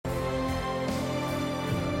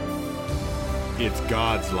It's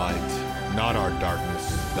God's light, not our darkness,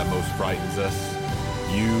 that most frightens us.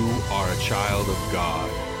 You are a child of God.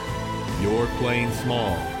 Your playing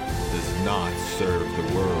small does not serve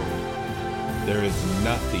the world. There is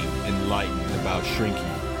nothing enlightened about shrinking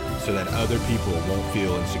so that other people won't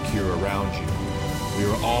feel insecure around you. We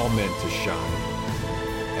are all meant to shine,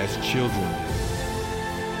 as children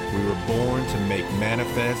do. We were born to make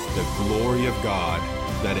manifest the glory of God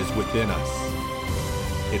that is within us.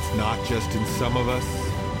 It's not just in some of us,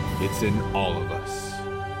 it's in all of us.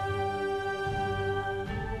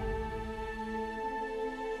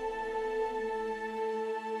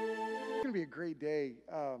 It's going to be a great day.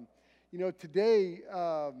 Today,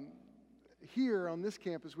 here on this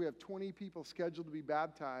campus, we have 20 people scheduled to be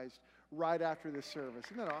baptized right after this service.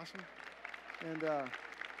 Isn't that awesome?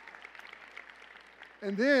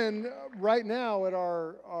 And then right now at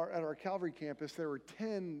our Calvary campus, there were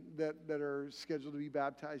 10 that are scheduled to be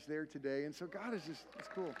baptized there today. And so God is it's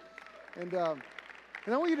cool. And I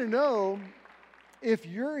want you to know, if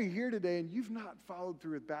you're here today and you've not followed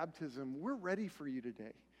through with baptism, we're ready for you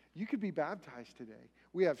today. You could be baptized today.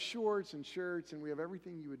 We have shorts and shirts, and we have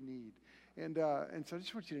everything you would need. And so I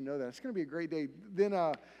just want you to know that. It's going to be a great day. Then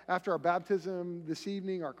after our baptism this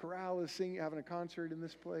evening, our chorale is having a concert in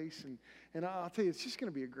this place. And I'll tell you, it's just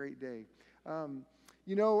going to be a great day. I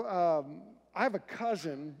have a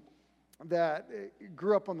cousin that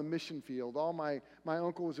grew up on the mission field. My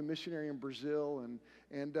uncle was a missionary in Brazil,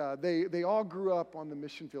 and they all grew up on the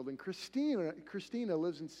mission field. And Christina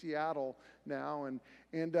lives in Seattle now,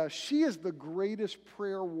 and she is the greatest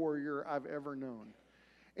prayer warrior I've ever known.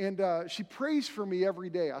 And she prays for me every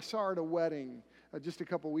day. I saw her at a wedding just a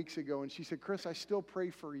couple weeks ago, and she said, "Chris, I still pray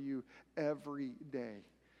for you every day."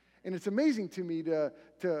 And it's amazing to me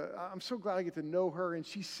I'm so glad I get to know her. And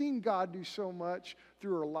she's seen God do so much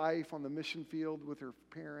through her life on the mission field with her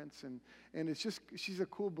parents. And it's just, she's a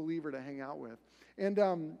cool believer to hang out with. And,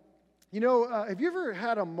 have you ever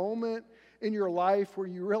had a moment in your life where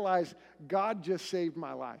you realize God just saved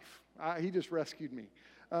my life? He just rescued me.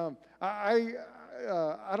 I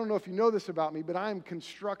don't know if you know this about me, but I'm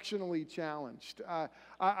constructionally challenged.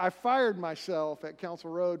 I fired myself at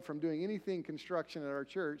Council Road from doing anything construction at our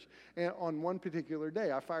church, and on one particular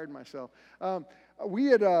day, I fired myself. We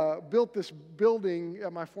had built this building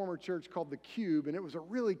at my former church called The Cube, and it was a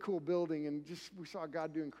really cool building, and we saw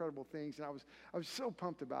God do incredible things, and I was so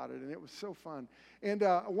pumped about it, and it was so fun. And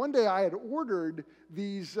one day I had ordered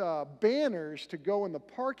these banners to go in the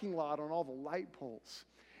parking lot on all the light poles.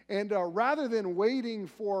 And rather than waiting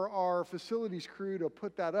for our facilities crew to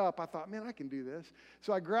put that up, I thought, man, I can do this.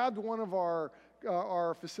 So I grabbed one of our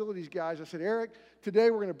facilities guys. I said, "Eric,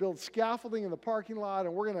 today we're going to build scaffolding in the parking lot,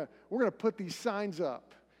 and we're going to put these signs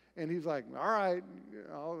up." And he's like, "All right,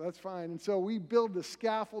 that's fine." And so we build the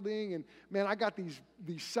scaffolding, and man, I got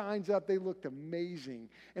these signs up. They looked amazing,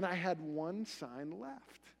 and I had one sign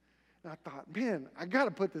left. And I thought, man, I got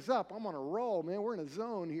to put this up. I'm on a roll, man. We're in a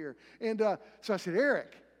zone here. And so I said,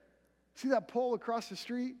 "Eric, see that pole across the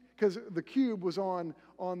street?" Because the Cube was on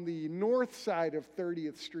the north side of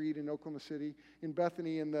 30th Street in Oklahoma City, in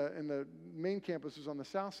Bethany, and the main campus was on the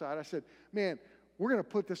south side. I said, "Man, we're going to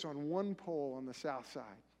put this on one pole on the south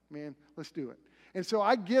side. Man, let's do it." And so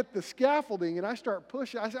I get the scaffolding, and I start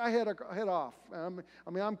pushing. I head off. I'm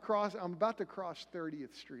about to cross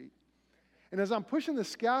 30th Street. And as I'm pushing the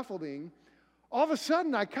scaffolding, all of a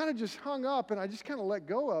sudden, I kind of just hung up, and I just kind of let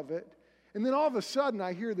go of it. And then all of a sudden,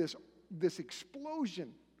 I hear this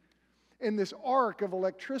explosion and this arc of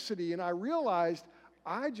electricity, and I realized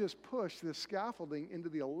I just pushed this scaffolding into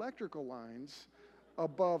the electrical lines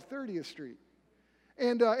above 30th Street.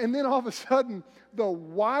 And then all of a sudden, the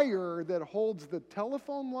wire that holds the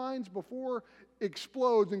telephone lines before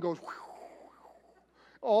explodes and goes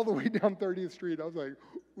all the way down 30th Street. I was like,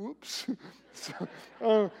 "Oops."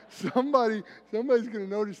 Somebody's going to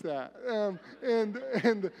notice that.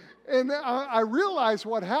 And I realized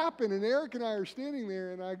what happened, and Eric and I are standing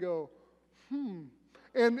there, and I go,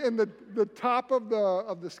 And the top of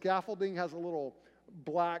the scaffolding has a little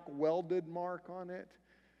black welded mark on it.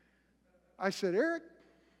 I said, "Eric,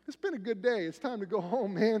 it's been a good day. It's time to go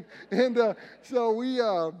home, man." And so we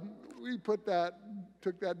took that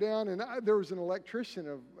down, and there was an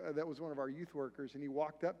electrician that was one of our youth workers, and he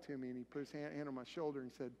walked up to me, and he put his hand on my shoulder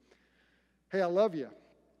and said, "Hey, I love you.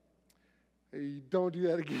 Hey, don't do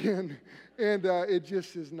that again." And it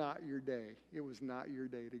just is not your day. It was not your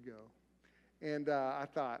day to go. And I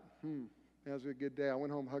thought, that was a good day. I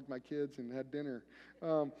went home, hugged my kids, and had dinner.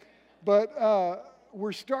 But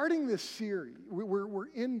we're starting this series. We're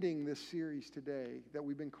ending this series today that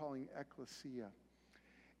we've been calling Ekklesia.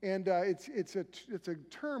 And it's a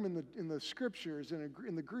term in the scriptures,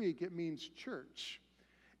 in the Greek, it means church.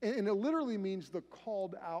 And it literally means the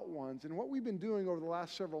called out ones. And what we've been doing over the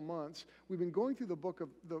last several months, we've been going through the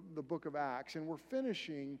book of Acts, and we're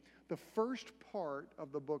finishing the first part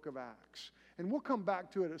of the book of Acts. And we'll come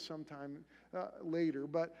back to it at some time later.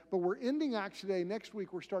 But we're ending Acts today. Next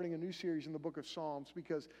week, we're starting a new series in the book of Psalms,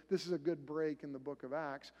 because this is a good break in the book of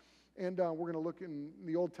Acts. And we're going to look in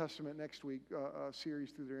the Old Testament next week, a series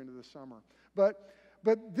through the end of the summer. But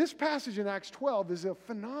this passage in Acts 12 is a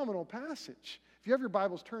phenomenal passage. If you have your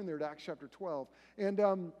Bibles, turn there to Acts chapter 12. And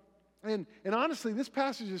honestly, this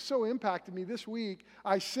passage has so impacted me this week.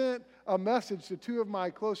 I sent a message to two of my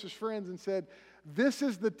closest friends and said, this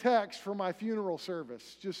is the text for my funeral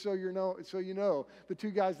service, just so you know, the two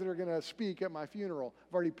guys that are going to speak at my funeral.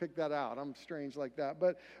 I've already picked that out. I'm strange like that.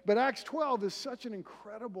 But Acts 12 is such an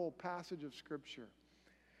incredible passage of Scripture,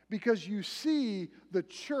 because you see the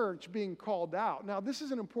church being called out. Now, this is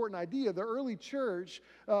an important idea. The early church,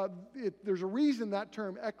 there's a reason that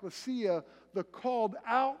term Ekklesia, the called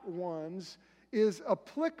out ones, is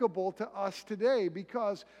applicable to us today,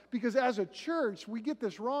 because as a church, we get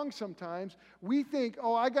this wrong sometimes. We think,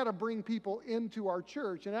 I got to bring people into our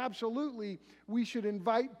church, and absolutely, we should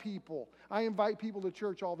invite people. I invite people to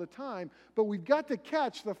church all the time, but we've got to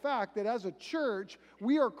catch the fact that as a church,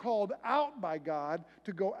 we are called out by God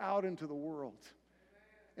to go out into the world.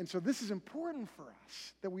 And so this is important for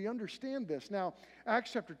us, that we understand this. Now,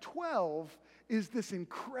 Acts chapter 12 is this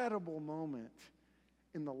incredible moment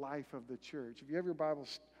in the life of the church. If you have your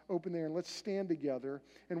Bibles open there, and let's stand together,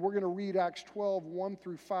 and we're going to read Acts 12, 1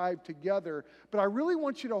 through 5 together. But I really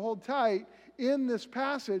want you to hold tight in this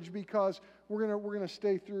passage, because we're going to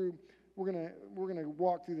stay through, we're going to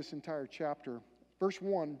walk through this entire chapter. Verse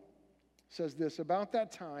 1 says this: about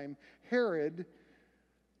that time, Herod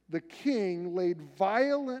the king laid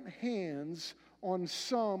violent hands on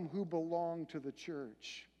some who belonged to the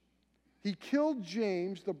church. He killed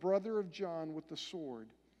James, the brother of John, with the sword.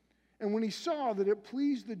 And when he saw that it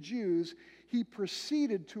pleased the Jews, he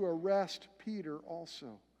proceeded to arrest Peter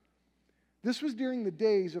also. This was during the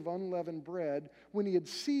days of unleavened bread. When he had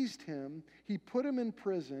seized him, he put him in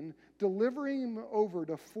prison, delivering him over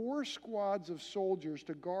to 4 squads of soldiers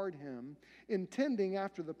to guard him, intending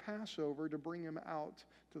after the Passover to bring him out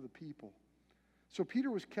to the people. So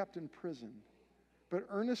Peter was kept in prison, but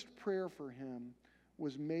earnest prayer for him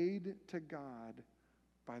was made to God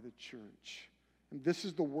by the church. And this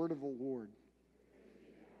is the word of the Lord.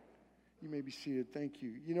 You may be seated. Thank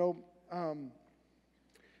you. You know,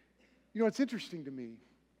 it's interesting to me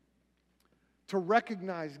to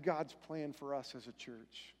recognize God's plan for us as a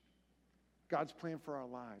church, God's plan for our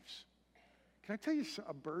lives. Can I tell you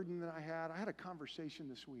a burden that I had? I had a conversation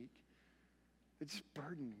this week. It just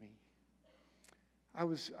burdened me. I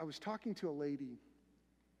was talking to a lady,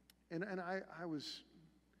 and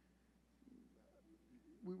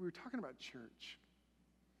we were talking about church.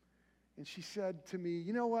 And she said to me,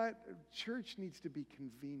 you know what? Church needs to be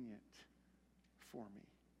convenient for me.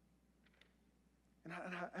 And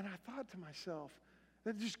I thought to myself,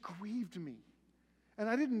 that just grieved me. And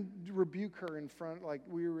I didn't rebuke her in front, like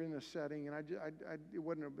we were in a setting, and it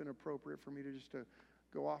wouldn't have been appropriate for me to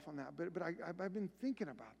go off on that. But I've been thinking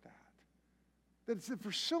about that. That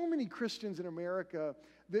for so many Christians in America,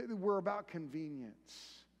 we're about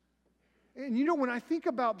convenience. And you know, when I think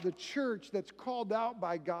about the church that's called out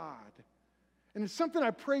by God, and it's something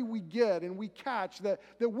I pray we get and we catch, that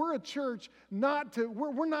we're a church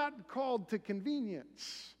we're not called to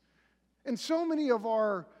convenience. And so many of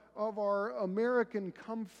our American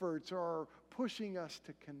comforts are pushing us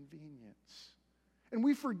to convenience. And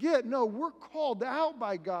we forget, no, we're called out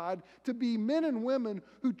by God to be men and women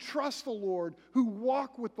who trust the Lord, who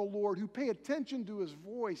walk with the Lord, who pay attention to His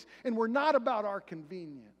voice, and we're not about our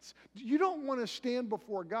convenience. You don't want to stand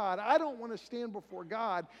before God. I don't want to stand before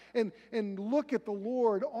God and look at the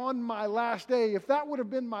Lord on my last day. If that would have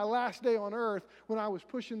been my last day on earth when I was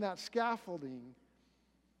pushing that scaffolding,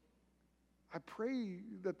 I pray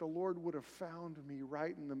that the Lord would have found me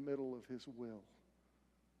right in the middle of His will.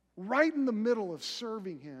 Right in the middle of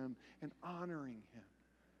serving Him and honoring Him.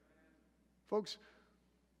 Folks,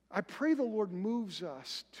 I pray the Lord moves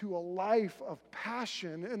us to a life of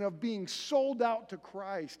passion and of being sold out to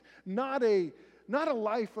Christ, not a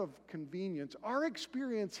life of convenience. Our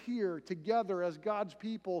experience here together as God's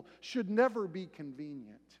people should never be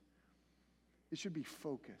convenient. It should be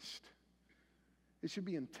focused. It should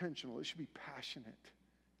be intentional. It should be passionate.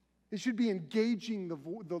 It should be engaging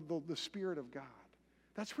the Spirit of God.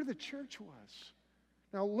 That's where the church was.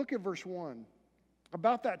 Now look at verse 1.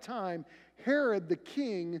 About that time, Herod the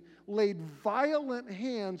king laid violent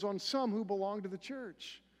hands on some who belonged to the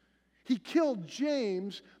church. He killed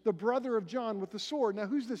James, the brother of John, with the sword. Now,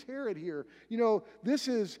 who's this Herod here? You know, this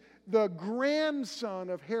is the grandson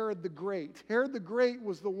of Herod the Great. Herod the Great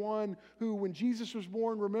was the one who, when Jesus was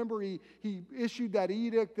born, remember, he issued that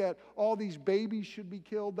edict that all these babies should be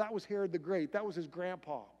killed. That was Herod the Great. That was his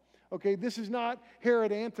grandpa. Okay, this is not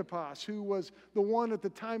Herod Antipas, who was the one at the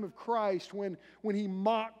time of Christ when he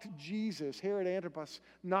mocked Jesus. Herod Antipas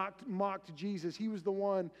mocked Jesus. He was the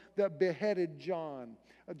one that beheaded John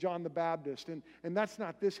the Baptist. And that's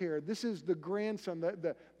not this Herod. This is the grandson,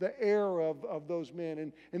 the heir of those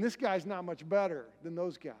men. And this guy's not much better than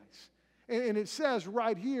those guys. And it says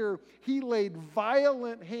right here, he laid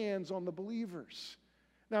violent hands on the believers.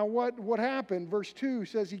 Now what happened? Verse 2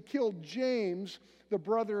 says he killed James, the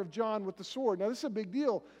brother of John, with the sword. Now this is a big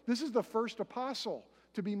deal. This is the first apostle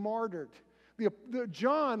to be martyred.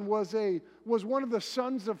 John was one of the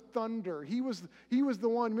sons of thunder. He was the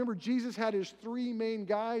one. Remember, Jesus had his three main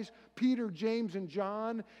guys, Peter, James, and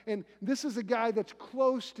John. And this is a guy that's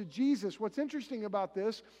close to Jesus. What's interesting about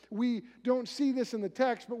this, we don't see this in the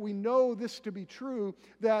text, but we know this to be true,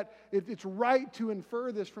 that it's right to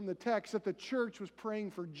infer this from the text, that the church was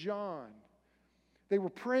praying for John. They were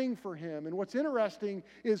praying for him. And what's interesting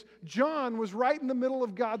is John was right in the middle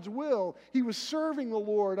of God's will. He was serving the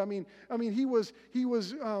Lord. I mean, he was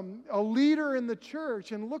a leader in the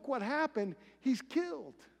church. And look what happened. He's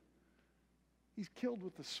killed. He's killed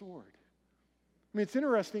with the sword. I mean, it's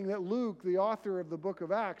interesting that Luke, the author of the book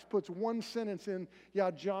of Acts, puts one sentence in,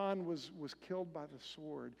 John was killed by the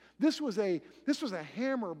sword. This was a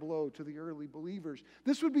hammer blow to the early believers.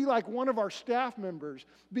 This would be like one of our staff members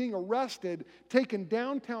being arrested, taken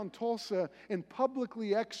downtown Tulsa, and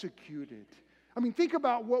publicly executed. I mean, think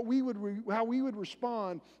about how we would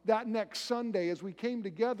respond that next Sunday as we came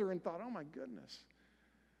together and thought, oh my goodness,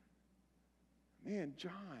 man,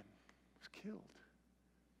 John was killed.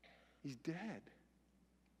 He's dead.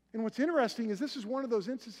 And what's interesting is this is one of those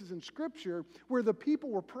instances in Scripture where the people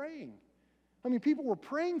were praying. I mean, people were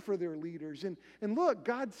praying for their leaders. And look,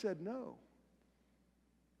 God said no.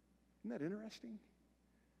 Isn't that interesting?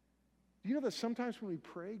 Do you know that sometimes when we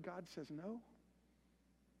pray, God says no?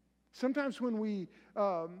 Sometimes when we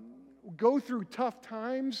go through tough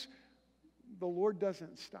times, the Lord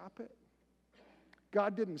doesn't stop it.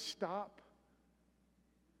 God didn't stop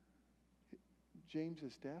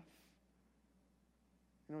James's death.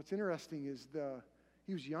 You know, what's interesting is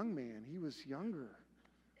he was a young man. He was younger.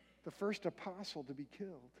 The first apostle to be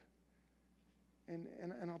killed. And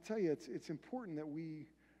I'll tell you, it's important that we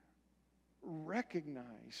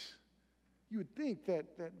recognize. You would think that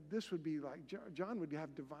this would be like, John would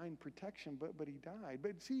have divine protection, but he died.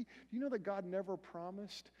 But see, do you know that God never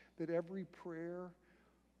promised that every prayer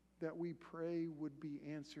that we pray would be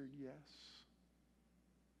answered yes?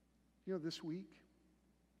 You know, this week,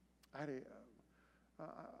 I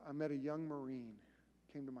met a young Marine,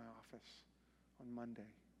 came to my office on Monday,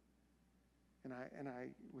 and I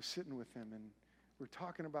was sitting with him, and we're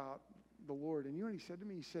talking about the Lord. And you know what he said to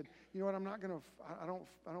me? He said, "You know what?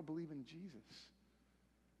 I don't believe in Jesus.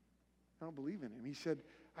 I don't believe in him." He said,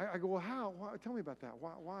 "I go, well, how? Why? Tell me about that.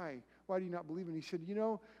 Why do you not believe in him?" He said, "You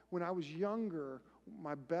know, when I was younger,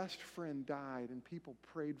 my best friend died, and people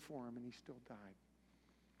prayed for him, and he still died."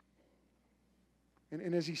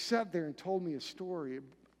 And as he sat there and told me his story,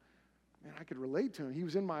 man, I could relate to him. He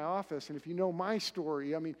was in my office, and if you know my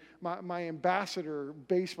story, I mean, my ambassador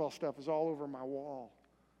baseball stuff is all over my wall.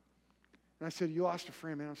 And I said, "You lost a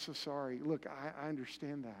friend, man. I'm so sorry. Look, I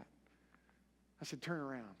understand that." I said, "Turn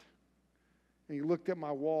around." And he looked at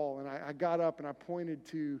my wall, and I got up and I pointed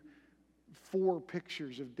to 4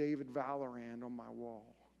 pictures of David Valorand on my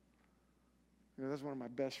wall. You know, that's one of my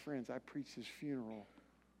best friends. I preached his funeral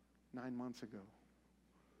 9 months ago.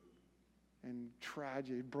 And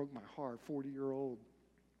tragedy, it broke my heart. 40-year-old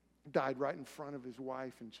died right in front of his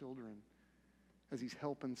wife and children as he's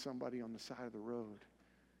helping somebody on the side of the road.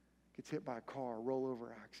 Gets hit by a car,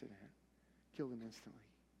 rollover accident, killed him instantly,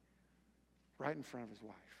 right in front of his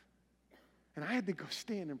wife. And I had to go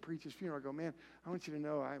stand and preach his funeral. I go, "Man, I want you to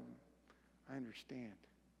know I understand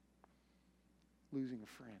losing a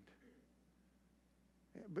friend."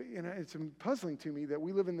 But it's puzzling to me that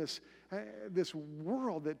we live in this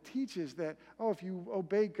world that teaches that, if you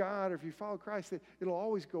obey God or if you follow Christ, that it'll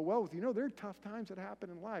always go well with you. No, there are tough times that happen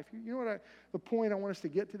in life. You know what the point I want us to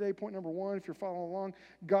get today, point number 1, if you're following along,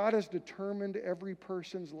 God has determined every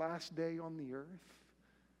person's last day on the earth.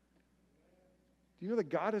 Do you know that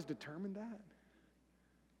God has determined that?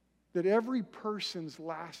 That every person's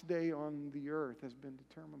last day on the earth has been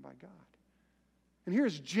determined by God. And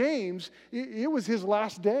here's James. It was his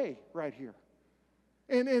last day right here.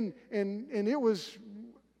 And it was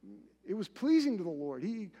pleasing to the Lord.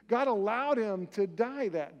 God allowed him to die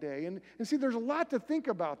that day. And see, there's a lot to think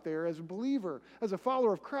about there as a believer, as a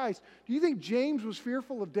follower of Christ. Do you think James was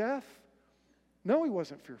fearful of death? No, he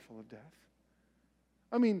wasn't fearful of death.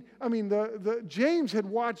 I mean, James had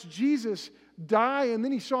watched Jesus die, and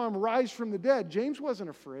then he saw him rise from the dead. James wasn't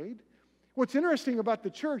afraid. What's interesting about the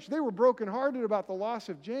church, they were brokenhearted about the loss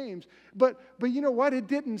of James, but you know what? It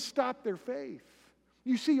didn't stop their faith.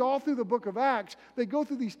 You see all through the book of Acts, they go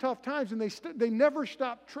through these tough times, and they never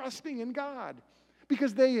stopped trusting in God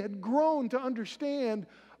because they had grown to understand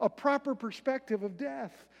a proper perspective of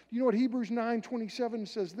death. You know what Hebrews 9:27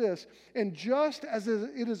 says this? And just as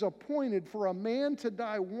it is appointed for a man to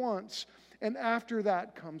die once, and after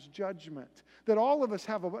that comes judgment. That all of us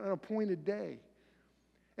have an appointed day.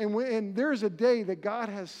 And there's a day that God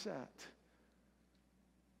has set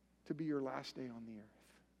to be your last day on the earth.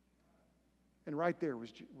 And right there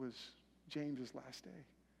was James's last day.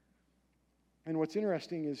 And what's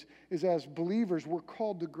interesting is as believers, we're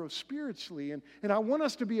called to grow spiritually. And I want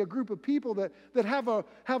us to be a group of people that have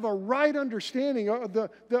a right understanding of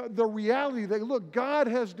the reality that, look, God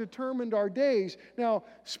has determined our days. Now,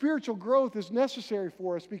 spiritual growth is necessary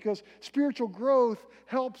for us because spiritual growth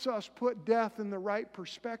helps us put death in the right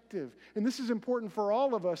perspective. And this is important for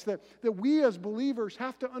all of us, that we as believers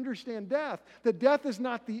have to understand death. That death is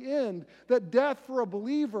not the end. That death for a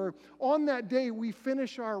believer, on that day we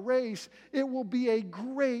finish our race, it will be a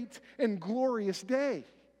great and glorious day.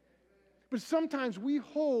 But sometimes we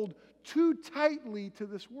hold too tightly to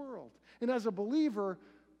this world. And as a believer,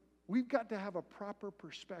 we've got to have a proper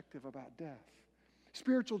perspective about death.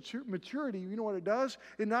 Spiritual maturity, you know what it does?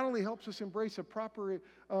 It not only helps us embrace a proper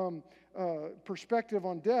perspective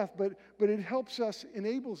on death, but it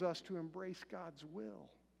enables us to embrace God's will.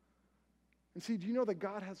 And see, do you know that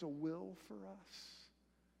God has a will for us?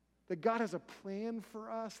 That God has a plan for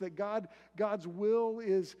us, that God's will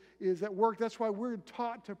is at work. That's why we're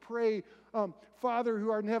taught to pray, Father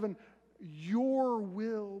who art in heaven, your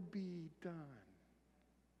will be done.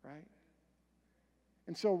 Right?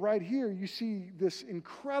 And so right here you see this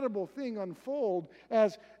incredible thing unfold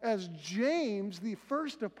as James, the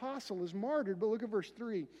first apostle, is martyred. But look at verse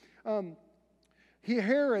 3.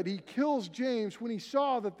 Herod, he kills James. When he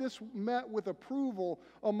saw that this met with approval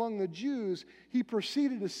among the Jews, he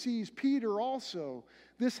proceeded to seize Peter also.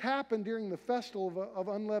 This happened during the festival of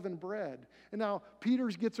unleavened bread. And now Peter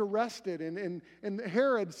gets arrested, and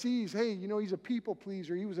Herod sees, hey, you know, he's a people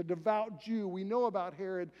pleaser. He was a devout Jew. We know about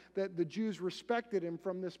Herod that the Jews respected him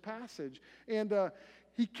from this passage. And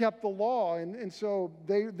he kept the law, and so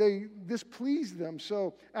this pleased them.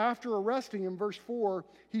 So after arresting him, verse 4,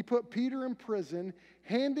 he put Peter in prison,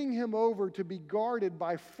 handing him over to be guarded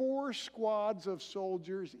by 4 squads of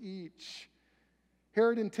soldiers each.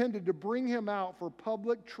 Herod intended to bring him out for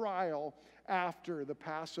public trial after the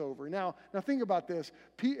Passover. Now think about this.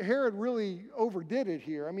 Herod really overdid it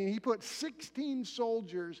here. I mean, he put 16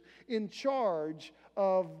 soldiers in charge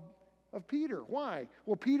of Peter. Why?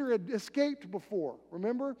 Well, Peter had escaped before.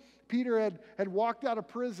 Remember? Peter had walked out of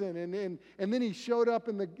prison, and then he showed up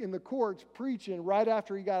in the courts preaching right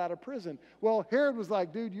after he got out of prison. Well, Herod was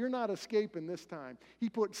like, dude, you're not escaping this time. He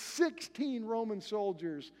put 16 Roman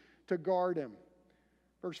soldiers to guard him.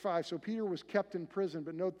 Verse 5, so Peter was kept in prison,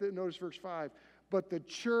 but notice verse 5. But the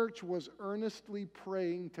church was earnestly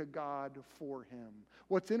praying to God for him.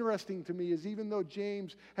 What's interesting to me is even though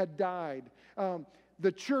James had died,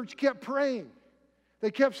 the church kept praying.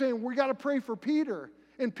 They kept saying, we got to pray for Peter.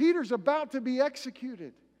 And Peter's about to be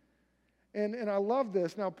executed. And I love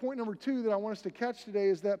this. Now, point number 2 that I want us to catch today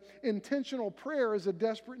is that intentional prayer is a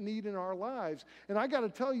desperate need in our lives. And I got to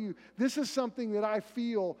tell you, this is something that I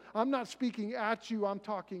feel. I'm not speaking at you, I'm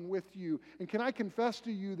talking with you. And can I confess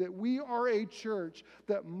to you that we are a church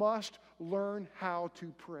that must learn how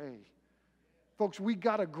to pray? Folks, we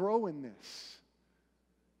got to grow in this.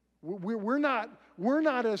 We're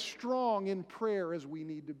not as strong in prayer as we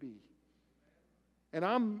need to be. And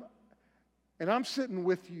I'm sitting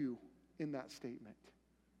with you in that statement.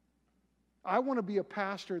 I want to be a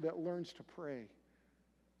pastor that learns to pray.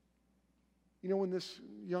 You know, when this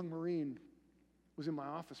young Marine was in my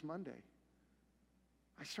office Monday,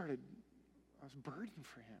 I was burdened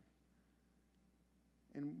for him.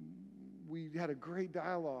 And we had a great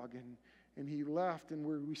dialogue, and he left, and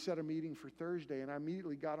we set a meeting for Thursday, and I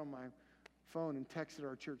immediately got on my phone and texted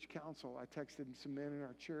our church council. I texted some men in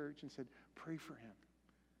our church and said, pray for him.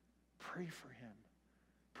 Pray for him.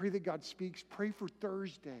 Pray that God speaks. Pray for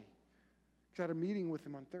Thursday. I had a meeting with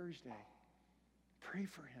him on Thursday. Pray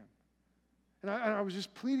for him. And I was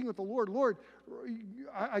just pleading with the Lord, Lord,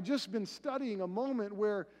 I just been studying a moment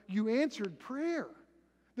where you answered prayer.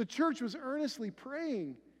 The church was earnestly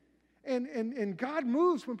praying. And God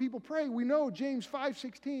moves when people pray. We know James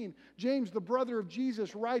 5:16, James, the brother of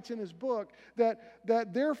Jesus, writes in his book that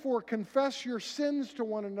therefore confess your sins to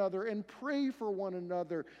one another and pray for one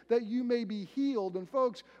another that you may be healed. And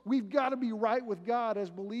folks, we've got to be right with God as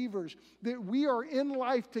believers, that we are in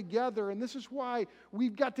life together. And this is why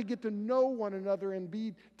we've got to get to know one another and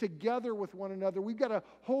be together with one another. We've got to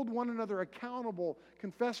hold one another accountable,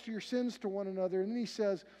 confess your sins to one another. And then he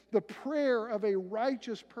says, the prayer of a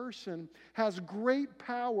righteous person has great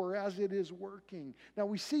power as it is working. Now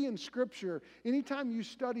we see in Scripture, anytime you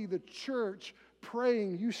study the church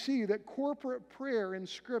praying, you see that corporate prayer in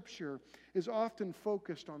Scripture is often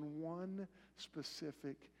focused on one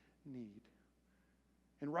specific need.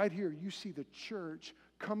 And right here, you see the church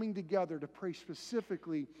coming together to pray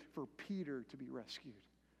specifically for Peter to be rescued.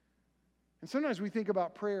 And sometimes we think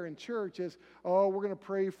about prayer in church as, oh, we're going to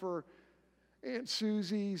pray for Aunt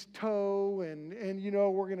Susie's toe, and you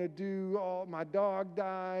know, we're going to do my dog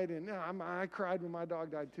died, and I cried when my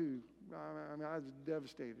dog died too. I mean, I was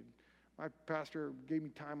devastated. My pastor gave me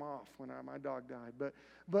time off when my dog died.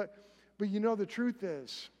 But you know, the truth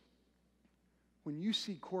is, when you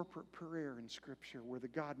see corporate prayer in Scripture where the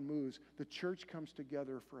God moves, the church comes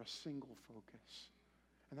together for a single focus.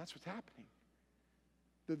 And that's what's happening.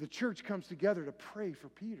 The church comes together to pray for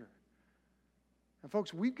Peter. And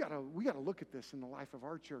folks, we got to look at this in the life of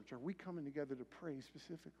our church. Are we coming together to pray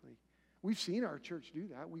specifically? We've seen our church do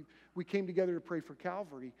that. We came together to pray for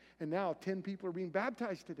Calvary, and now 10 people are being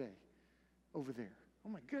baptized today over there. Oh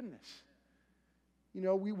my goodness. You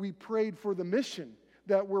know, we prayed for the mission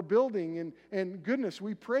that we're building, and goodness,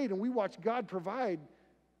 we prayed and we watched God provide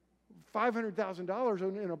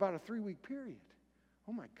 $500,000 in about a 3-week period.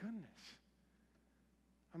 Oh my goodness.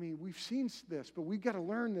 I mean, we've seen this, but we've got to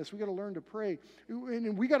learn this. We've got to learn to pray.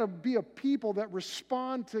 And we've got to be a people that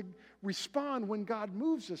respond when God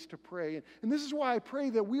moves us to pray. And this is why I pray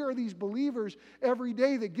that we are these believers every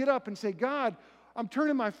day that get up and say, God, I'm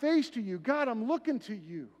turning my face to you. God, I'm looking to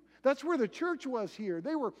you. That's where the church was here.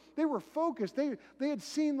 They were focused. They had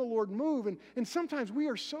seen the Lord move. And sometimes we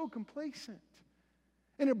are so complacent.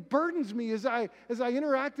 And it burdens me as I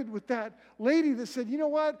interacted with that lady that said, you know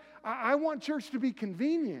what, I want church to be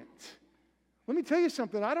convenient. Let me tell you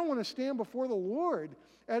something. I don't want to stand before the Lord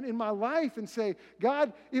in my life and say,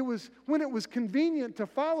 God, when it was convenient to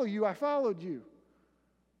follow you, I followed you.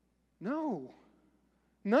 No.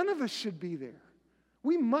 None of us should be there.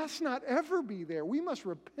 We must not ever be there. We must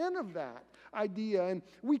repent of that idea. And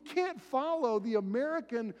we can't follow the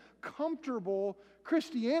American comfortable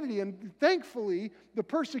Christianity. And thankfully, the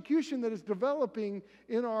persecution that is developing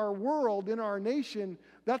in our world, in our nation,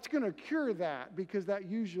 that's going to cure that, because that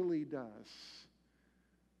usually does.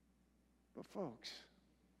 But folks,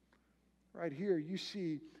 right here you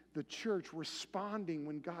see the church responding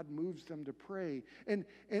when God moves them to pray. And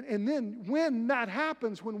then when that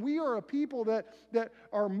happens, when we are a people that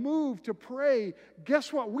are moved to pray,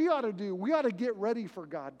 guess what we ought to do? We ought to get ready for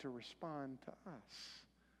God to respond to us.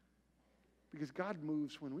 Because God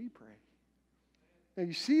moves when we pray. Now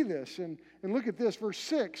you see this, and look at this, verse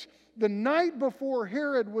 6. The night before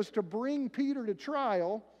Herod was to bring Peter to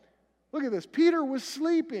trial, look at this, Peter was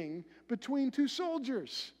sleeping between 2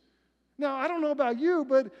 soldiers. Now, I don't know about you,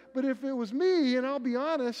 but if it was me, and I'll be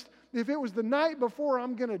honest, if it was the night before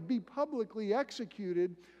I'm going to be publicly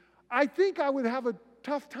executed, I think I would have a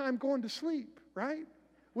tough time going to sleep, right?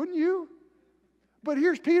 Wouldn't you? But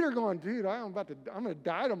here's Peter going, dude, I'm going to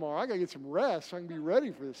die tomorrow. I got to get some rest so I can be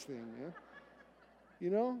ready for this thing, yeah?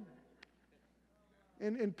 You know?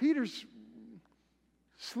 And Peter's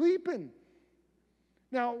sleeping.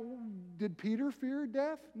 Now, did Peter fear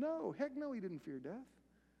death? No. Heck no, he didn't fear death.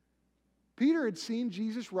 Peter had seen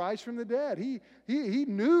Jesus rise from the dead. He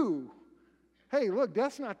knew, hey, look,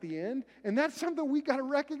 death's not the end. And that's something we got to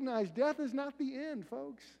recognize. Death is not the end,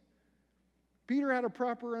 folks. Peter had a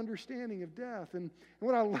proper understanding of death. And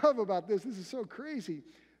what I love about this is so crazy.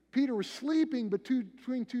 Peter was sleeping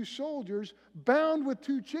between 2 soldiers, bound with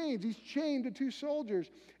 2 chains. He's chained to 2 soldiers.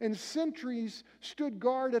 And sentries stood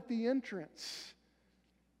guard at the entrance.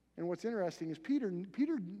 And what's interesting is Peter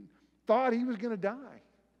thought he was going to die.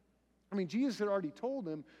 I mean, Jesus had already told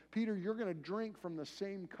him, Peter, you're going to drink from the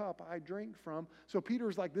same cup I drank from. So Peter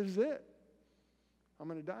was like, this is it. I'm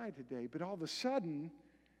going to die today. But all of a sudden,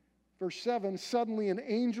 verse 7, suddenly an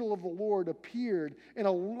angel of the Lord appeared, and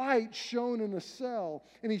a light shone in the cell.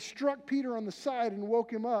 And he struck Peter on the side and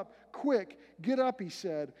woke him up. Quick, get up, he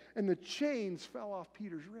said. And the chains fell off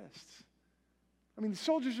Peter's wrists. I mean, the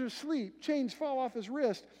soldiers are asleep. Chains fall off his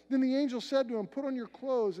wrist. Then the angel said to him, put on your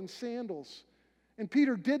clothes and sandals. And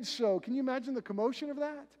Peter did so. Can you imagine the commotion of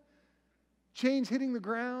that? Chains hitting the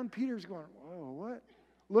ground. Peter's going, whoa, what?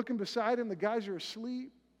 Looking beside him, the guys are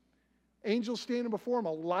asleep. Angels standing before him.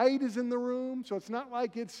 A light is in the room, so it's not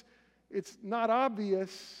like it's not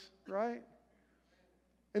obvious, right?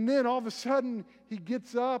 And then all of a sudden, he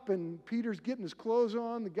gets up and Peter's getting his clothes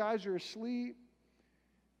on. The guys are asleep.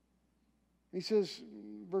 He says,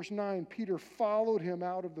 verse 9, Peter followed him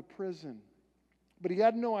out of the prison. But he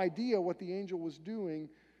had no idea what the angel was doing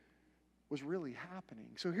was really happening.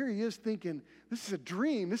 So here he is thinking, this is a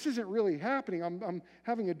dream. This isn't really happening. I'm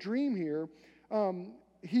having a dream here.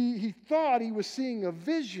 He thought he was seeing a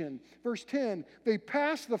vision. Verse 10, they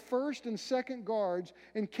passed the first and second guards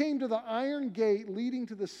and came to the iron gate leading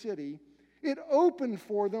to the city. It opened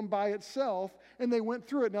for them by itself, and they went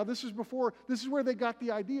through it. Now, this is where they got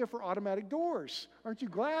the idea for automatic doors. Aren't you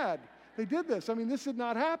glad they did this? I mean, this had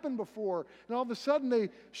not happened before. And all of a sudden, they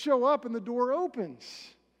show up, and the door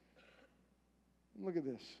opens. Look at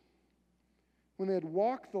this. When they had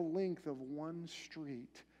walked the length of one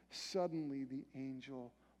street, suddenly the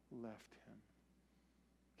angel left him.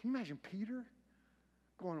 Can you imagine Peter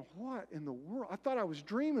going, what in the world? I thought I was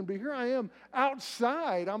dreaming, but here I am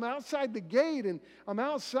outside. I'm outside the gate, and I'm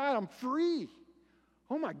outside. I'm free.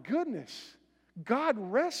 Oh my goodness. God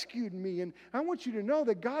rescued me, and I want you to know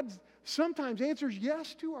that God sometimes answers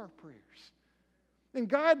yes to our prayers. And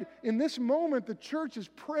God, in this moment, the church is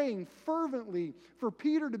praying fervently for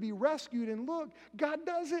Peter to be rescued, and look, God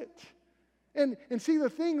does it. And see, the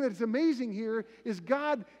thing that's amazing here is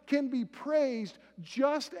God can be praised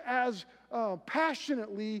just as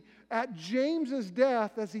passionately at James's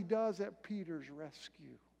death as he does at Peter's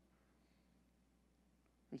rescue.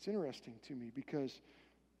 It's interesting to me because,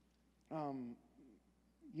 I want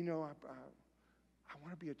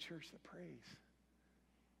to be a church that prays.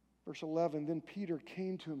 Verse 11, then Peter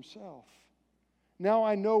came to himself. Now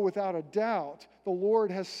I know without a doubt the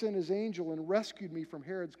Lord has sent his angel and rescued me from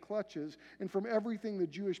Herod's clutches and from everything the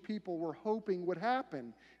Jewish people were hoping would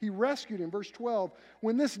happen. He rescued him. Verse 12,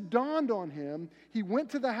 when this dawned on him, he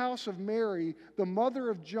went to the house of Mary, the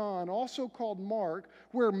mother of John, also called Mark,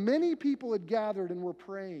 where many people had gathered and were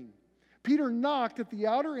praying. Peter knocked at the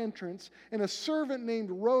outer entrance, and a servant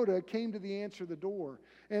named Rhoda came to answer the door.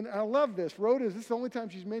 And I love this. Rhoda, this is the only time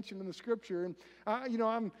she's mentioned in the scripture. And,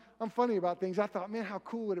 I'm funny about things. I thought, man, how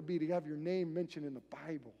cool would it be to have your name mentioned in the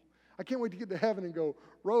Bible? I can't wait to get to heaven and go,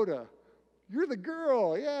 Rhoda, you're the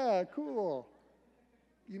girl. Yeah, cool.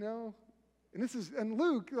 And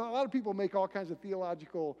Luke, a lot of people make all kinds of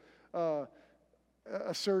theological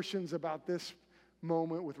assertions about this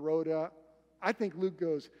moment with Rhoda. I think Luke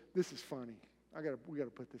goes, this is funny. We got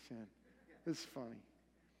to put this in. This is funny.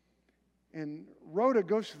 And Rhoda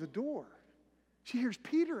goes to the door. She hears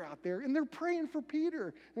Peter out there, and they're praying for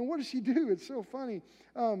Peter. And what does she do? It's so funny.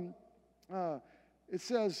 It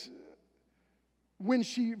says,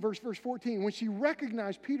 verse 14, when she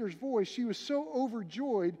recognized Peter's voice, she was so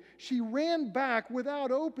overjoyed, she ran back without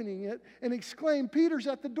opening it and exclaimed, Peter's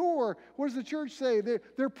at the door. What does the church say?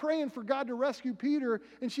 They're praying for God to rescue Peter,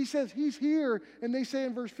 and she says, he's here. And they say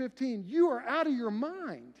in verse 15, you are out of your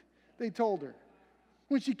mind, they told her.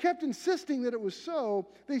 When she kept insisting that it was so,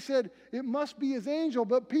 they said, it must be his angel.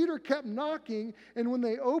 But Peter kept knocking, and when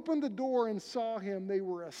they opened the door and saw him, they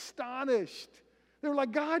were astonished. They were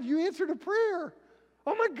like, God, you answered a prayer.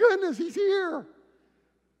 Oh my goodness, he's here.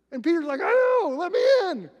 And Peter's like, I know, let me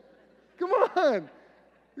in. Come on.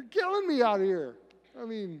 You're killing me out here. I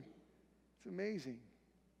mean, it's amazing.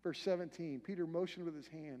 Verse 17, Peter motioned with his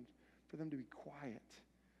hand for them to be quiet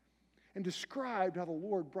and described how the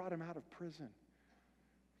Lord brought him out of prison.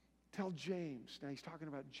 Tell James. Now he's talking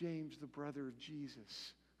about James, the brother of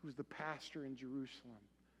Jesus, who was the pastor in Jerusalem.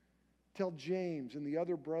 Tell James and the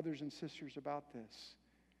other brothers and sisters about this.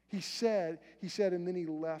 He said, and then he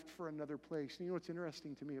left for another place. And you know what's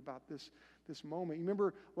interesting to me about this moment? You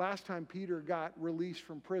remember last time Peter got released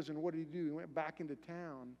from prison, what did he do? He went back into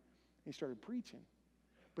town and he started preaching.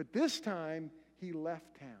 But this time, he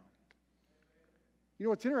left town. You know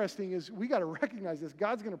what's interesting is we got to recognize this.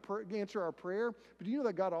 God's going to answer our prayer, but do you know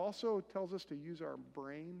that God also tells us to use our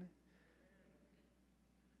brain?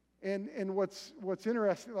 And what's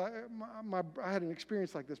interesting, I had an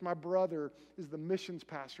experience like this. My brother is the missions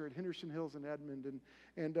pastor at Henderson Hills in Edmond,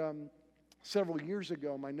 and several years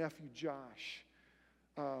ago, my nephew Josh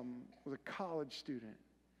was a college student,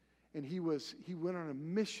 and he went on a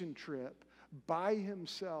mission trip by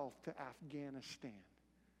himself to Afghanistan.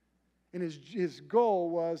 And his goal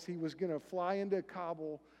was he was going to fly into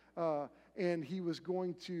Kabul, and he was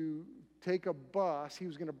going to take a bus. He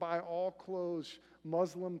was going to buy all clothes,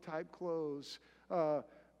 Muslim-type clothes,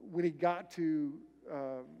 when he got to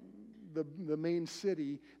the main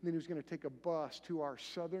city. And then he was going to take a bus to our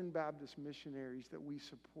Southern Baptist missionaries that we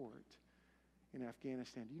support in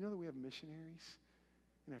Afghanistan. Do you know that we have missionaries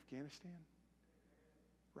in Afghanistan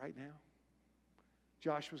right now?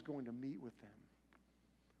 Josh was going to meet with them.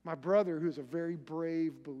 My brother, who's a very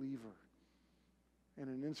brave believer and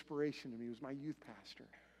an inspiration to me, was my youth pastor.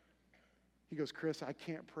 He goes, Chris, I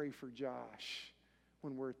can't pray for Josh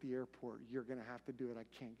when we're at the airport. You're going to have to do it. I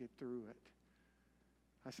can't get through it.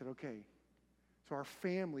 I said, okay. So our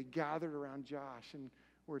family gathered around Josh, and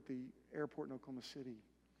we're at the airport in Oklahoma City.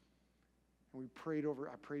 And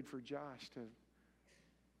I prayed for Josh to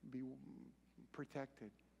be protected,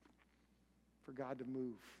 for God to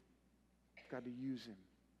move, for God to use him.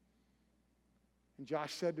 And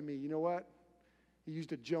Josh said to me, you know what? He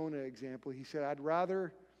used a Jonah example. He said, I'd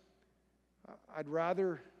rather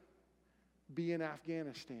be in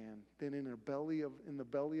Afghanistan than in the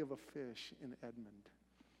belly of a fish in Edmond.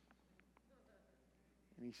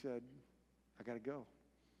 And he said, I got to go.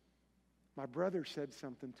 My brother said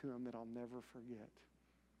something to him that I'll never forget.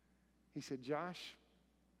 He said, Josh,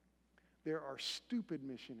 there are stupid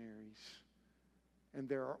missionaries and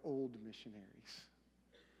there are old missionaries.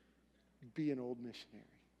 Be an old missionary.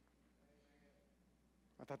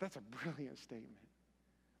 I thought that's a brilliant statement.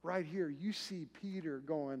 Right here, you see Peter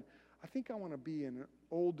going, I think I want to be an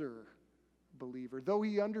older believer. Though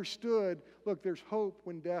he understood, look, there's hope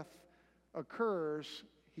when death occurs,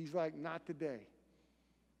 he's like, not today.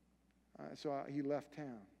 So he left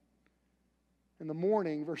town. In the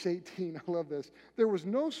morning, verse 18, I love this. There was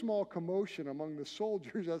no small commotion among the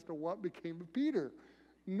soldiers as to what became of Peter.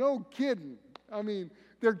 No kidding. I mean,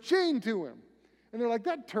 they're chained to him. And they're like,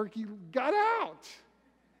 that turkey got out.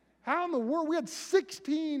 How in the world? We had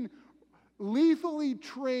 16 lethally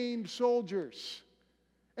trained soldiers.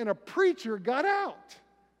 And a preacher got out.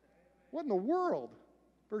 What in the world?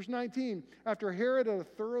 Verse 19, after Herod had a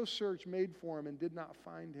thorough search made for him and did not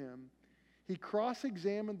find him, he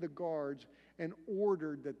cross-examined the guards and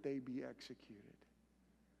ordered that they be executed.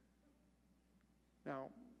 Now,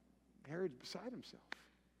 Herod's beside himself.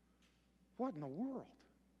 What in the world?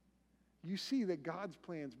 You see that God's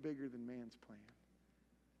plan's bigger than man's plan.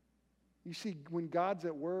 You see, when God's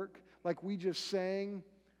at work, like we just sang,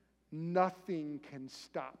 nothing can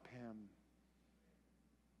stop him.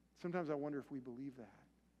 Sometimes I wonder if we believe that.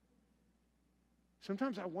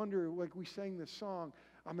 Sometimes I wonder, like we sang this song,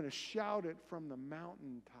 I'm going to shout it from the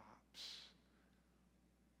mountaintops.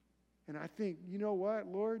 And I think, you know what,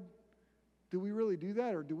 Lord? Do we really do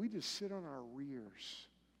that, or do we just sit on our rears?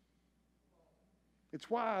 It's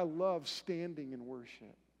why I love standing in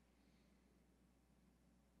worship.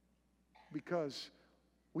 Because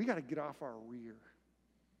we got to get off our rear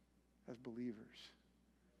as believers.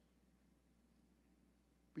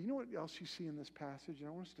 But you know what else you see in this passage? And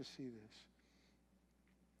I want us to see this.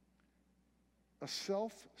 A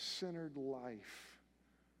self-centered life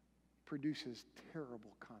produces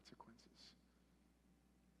terrible consequences.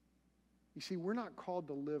 You see, we're not called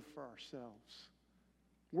to live for ourselves.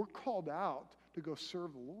 We're called out to go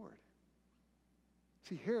serve the Lord.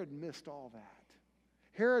 See, Herod missed all that.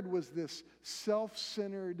 Herod was this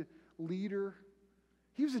self-centered leader.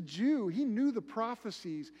 He was a Jew. He knew the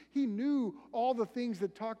prophecies. He knew all the things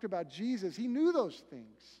that talked about Jesus. He knew those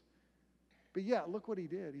things. But yeah, look what he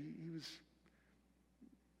did.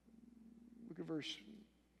 Look at verse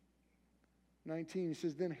 19. He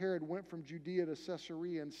says, then Herod went from Judea to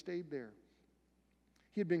Caesarea and stayed there.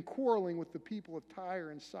 He had been quarreling with the people of Tyre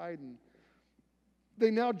and Sidon.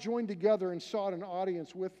 They now joined together and sought an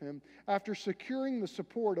audience with him. After securing the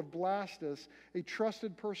support of Blastus, a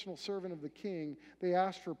trusted personal servant of the king, they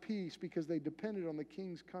asked for peace because they depended on the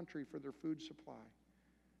king's country for their food supply.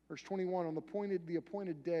 Verse 21, on the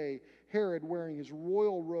appointed day, Herod, wearing his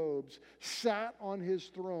royal robes, sat on his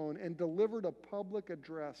throne and delivered a public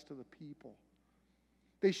address to the people.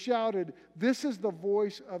 They shouted, this is the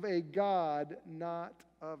voice of a God, not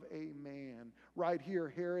of a man. Right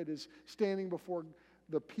here, Herod is standing before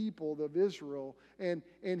the people of Israel, and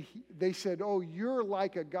they said, oh, you're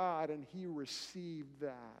like a God, and he received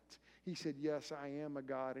that. He said, yes, I am a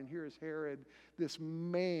God. And here's Herod, this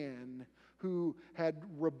man who had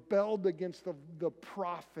rebelled against the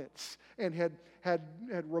prophets and had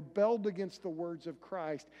rebelled against the words of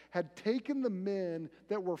Christ, had taken the men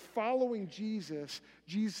that were following Jesus'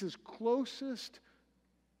 closest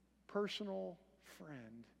personal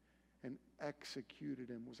friend, and executed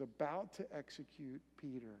him, was about to execute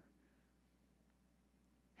Peter.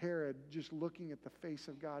 Herod just looking at the face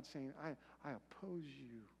of God saying, I oppose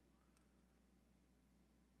you.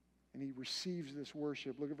 And he receives this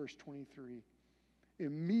worship. Look at verse 23.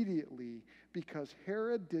 Immediately, because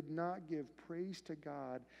Herod did not give praise to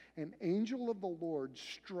God, an angel of the Lord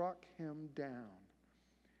struck him down,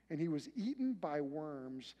 and he was eaten by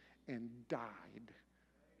worms and died.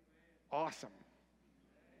 Awesome.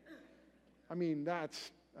 I mean,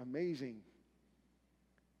 that's amazing.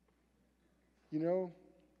 You know,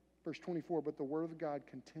 verse 24, but the word of God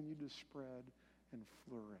continued to spread and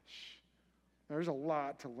flourish. Now, there's a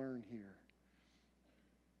lot to learn here.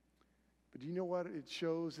 But do you know what it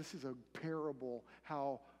shows? This is a parable,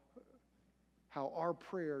 how our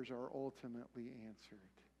prayers are ultimately answered.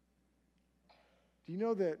 Do you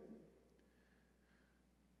know that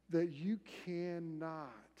you cannot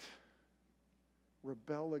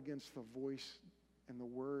rebel against the voice and the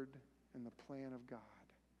word and the plan of God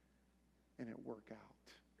and it work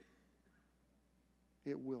out?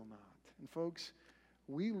 It will not. And folks,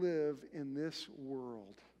 we live in this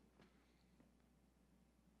world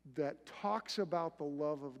that talks about the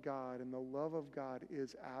love of God, and the love of God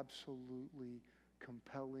is absolutely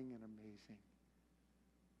compelling and amazing.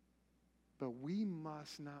 But we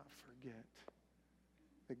must not forget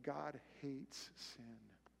that God hates sin.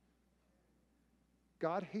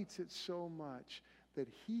 God hates it so much that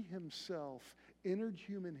he himself entered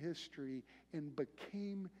human history and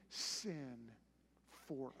became sin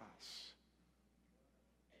for us.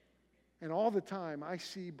 And all the time I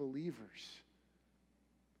see believers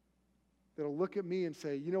that'll look at me and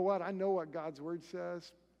say, you know what, I know what God's word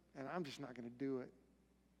says, and I'm just not going to do it.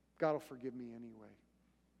 God will forgive me anyway.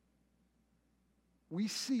 We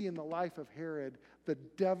see in the life of Herod the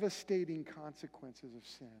devastating consequences of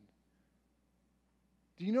sin.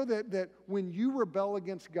 Do you know that when you rebel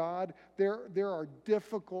against God, there are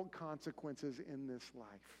difficult consequences in this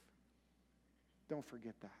life? Don't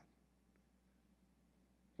forget that.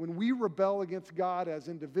 When we rebel against God as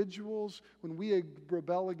individuals, when we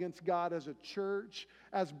rebel against God as a church,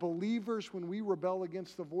 as believers, when we rebel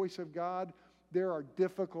against the voice of God, there are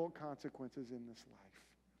difficult consequences in this life.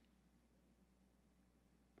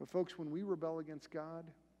 But folks, when we rebel against God,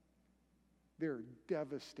 there are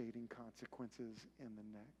devastating consequences in the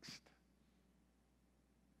next.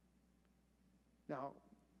 Now,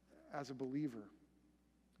 as a believer,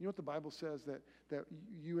 you know what the Bible says that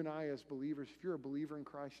you and I as believers, if you're a believer in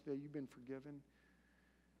Christ today, you've been forgiven.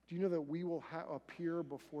 Do you know that we will appear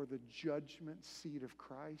before the judgment seat of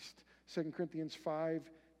Christ? 2 Corinthians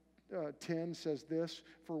 5:10 says this,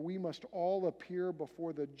 for we must all appear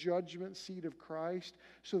before the judgment seat of Christ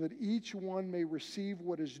so that each one may receive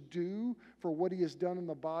what is due for what he has done in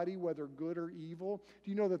the body, whether good or evil.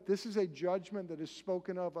 Do you know that this is a judgment that is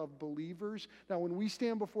spoken of believers? Now, when we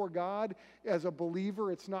stand before God as a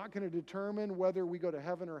believer, it's not going to determine whether we go to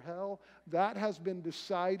heaven or hell. That has been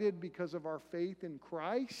decided because of our faith in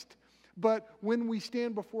Christ. But when we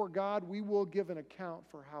stand before God, we will give an account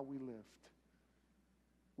for how we lived.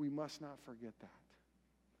 We must not forget that.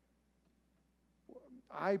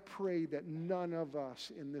 I pray that none of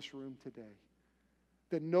us in this room today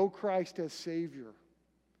that know Christ as Savior,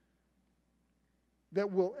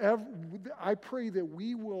 I pray that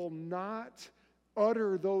we will not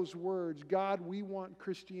utter those words, God, we want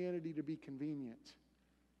Christianity to be convenient.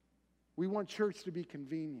 We want church to be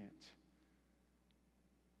convenient.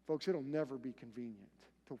 Folks, it'll never be convenient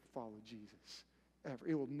to follow Jesus. Ever.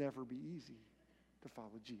 It will never be easy to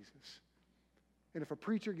follow Jesus. And if a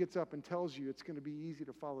preacher gets up and tells you it's going to be easy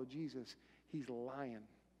to follow Jesus, he's lying.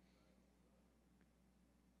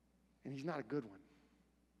 And he's not a good one.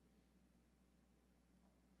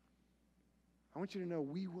 I want you to know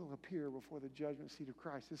we will appear before the judgment seat of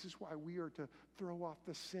Christ. This is why we are to throw off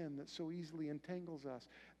the sin that so easily entangles us.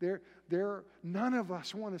 None of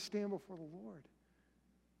us want to stand before the Lord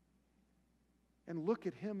and look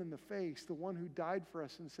at him in the face, the one who died for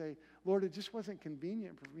us, and say, Lord, it just wasn't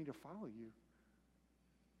convenient for me to follow you.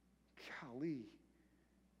 Golly.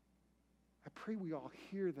 I pray we all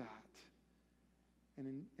hear that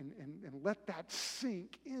and let that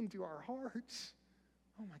sink into our hearts.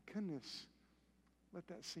 Oh my goodness. Let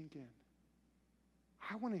that sink in.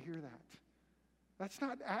 I want to hear that. That's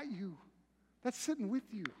not at you. That's sitting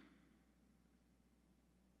with you.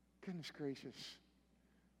 Goodness gracious.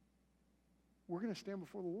 We're going to stand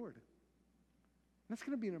before the Lord. And it's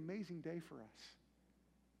going to be an amazing day for us.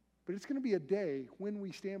 But it's going to be a day when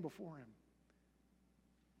we stand before him.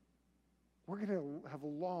 We're going to have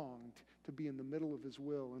longed to be in the middle of his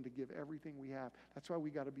will and to give everything we have. That's why we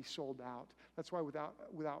got to be sold out. That's why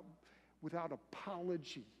without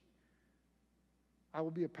apology, I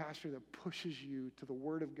will be a pastor that pushes you to the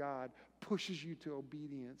Word of God, pushes you to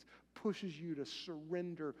obedience, pushes you to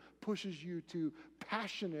surrender, pushes you to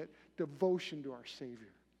passionate devotion to our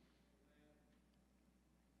Savior.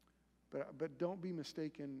 But don't be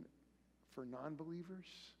mistaken for non-believers.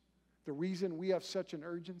 The reason we have such an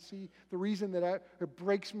urgency, the reason that it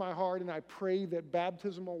breaks my heart and I pray that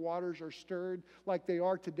baptismal waters are stirred like they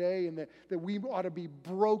are today and that we ought to be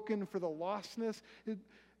broken for the lostness,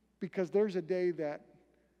 because there's a day that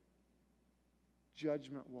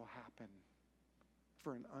judgment will happen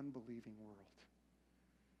for an unbelieving world.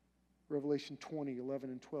 Revelation 20, 11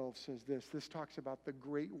 and 12 says this. This talks about the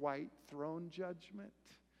great white throne judgment.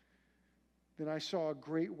 Then I saw a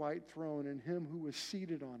great white throne and him who was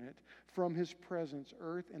seated on it. From his presence,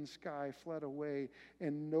 earth and sky fled away,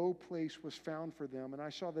 and no place was found for them. And I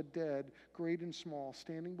saw the dead, great and small,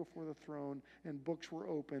 standing before the throne, and books were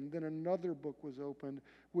opened. Then another book was opened,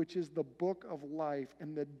 which is the book of life.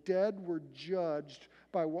 And the dead were judged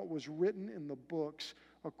by what was written in the books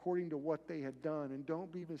according to what they had done. And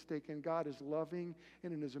don't be mistaken, God is loving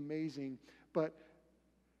and it is amazing. But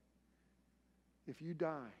if you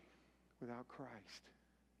die without Christ,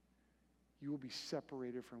 you will be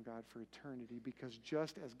separated from God for eternity, because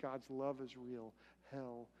just as God's love is real,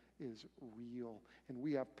 hell is real. And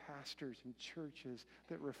we have pastors and churches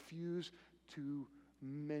that refuse to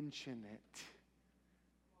mention it.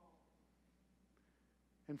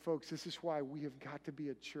 And folks, this is why we have got to be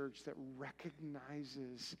a church that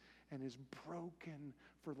recognizes and is broken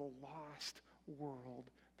for the lost world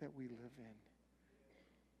that we live in.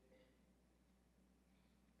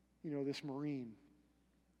 You know, this Marine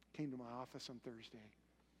came to my office on Thursday.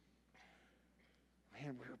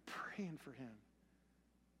 Man, we were praying for him.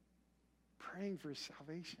 Praying for his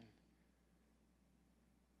salvation.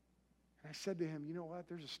 And I said to him, you know what?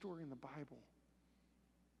 There's a story in the Bible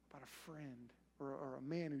about a friend or a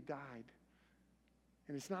man who died.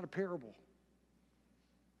 And it's not a parable.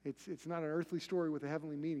 It's not an earthly story with a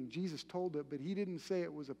heavenly meaning. Jesus told it, but he didn't say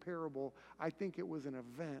it was a parable. I think it was an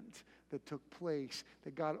event that took place,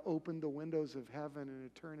 that God opened the windows of heaven and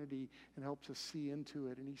eternity and helps us see into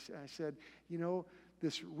it. And I said, you know,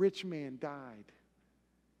 this rich man died.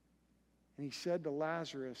 And he said to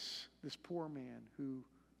Lazarus, this poor man who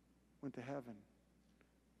went to heaven,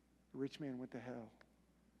 the rich man went to hell.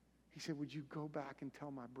 He said, would you go back and tell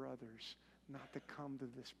my brothers not to come to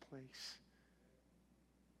this place?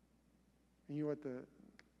 And you know what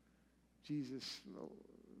Jesus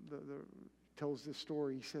tells this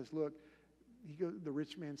story. He says, look, the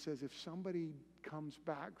rich man says, if somebody comes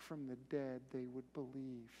back from the dead, they would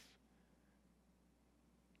believe.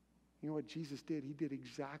 You know what Jesus did? He did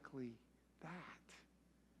exactly that.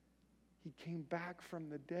 He came back from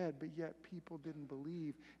the dead, but yet people didn't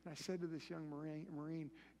believe. And I said to this young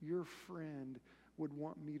Marine, your friend would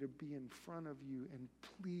want me to be in front of you and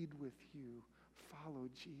plead with you, follow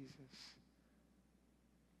Jesus.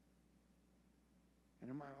 And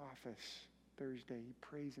in my office Thursday, he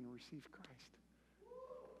prays and receives Christ.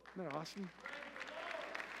 Isn't that awesome?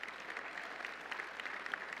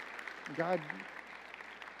 God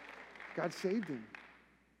saved him.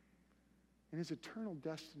 And his eternal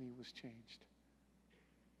destiny was changed.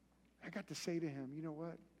 I got to say to him, you know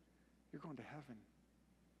what? You're going to heaven.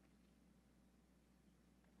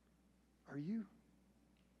 Are you?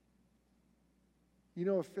 You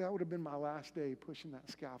know, if that would have been my last day pushing that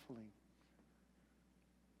scaffolding,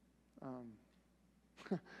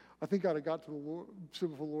 I think I'd have got to the Lord,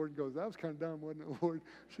 stood before the Lord and goes, that was kind of dumb, wasn't it, Lord?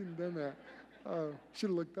 Shouldn't have done that. Should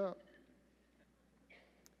have looked up.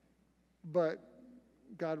 But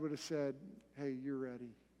God would have said, hey, you're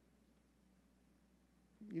ready.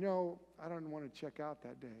 You know, I don't want to check out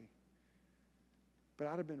that day, but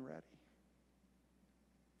I'd have been ready.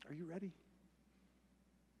 Are you ready?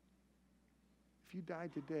 If you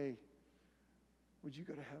died today, would you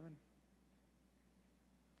go to heaven?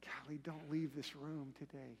 Golly, don't leave this room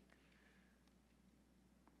today.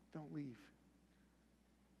 Don't leave.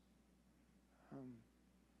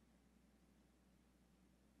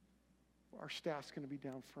 Our staff's going to be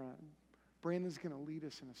down front. Brandon's going to lead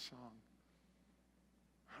us in a song.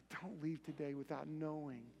 Don't leave today without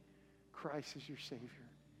knowing Christ is your Savior.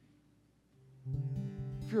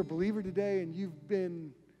 If you're a believer today and you've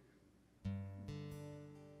been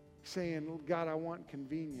saying, God, I want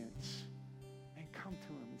convenience, and come to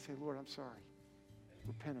him and say, Lord, I'm sorry.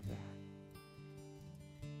 Repent of that.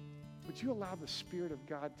 Would you allow the Spirit of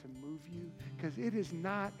God to move you? Because it is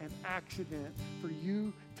not an accident for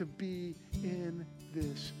you to be in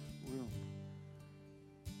this room.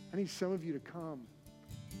 I need some of you to come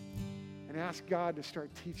and ask God to start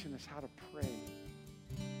teaching us how to pray.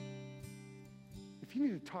 If you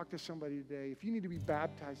need to talk to somebody today, if you need to be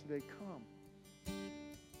baptized today, come. Would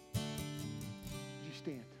you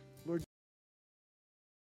stand?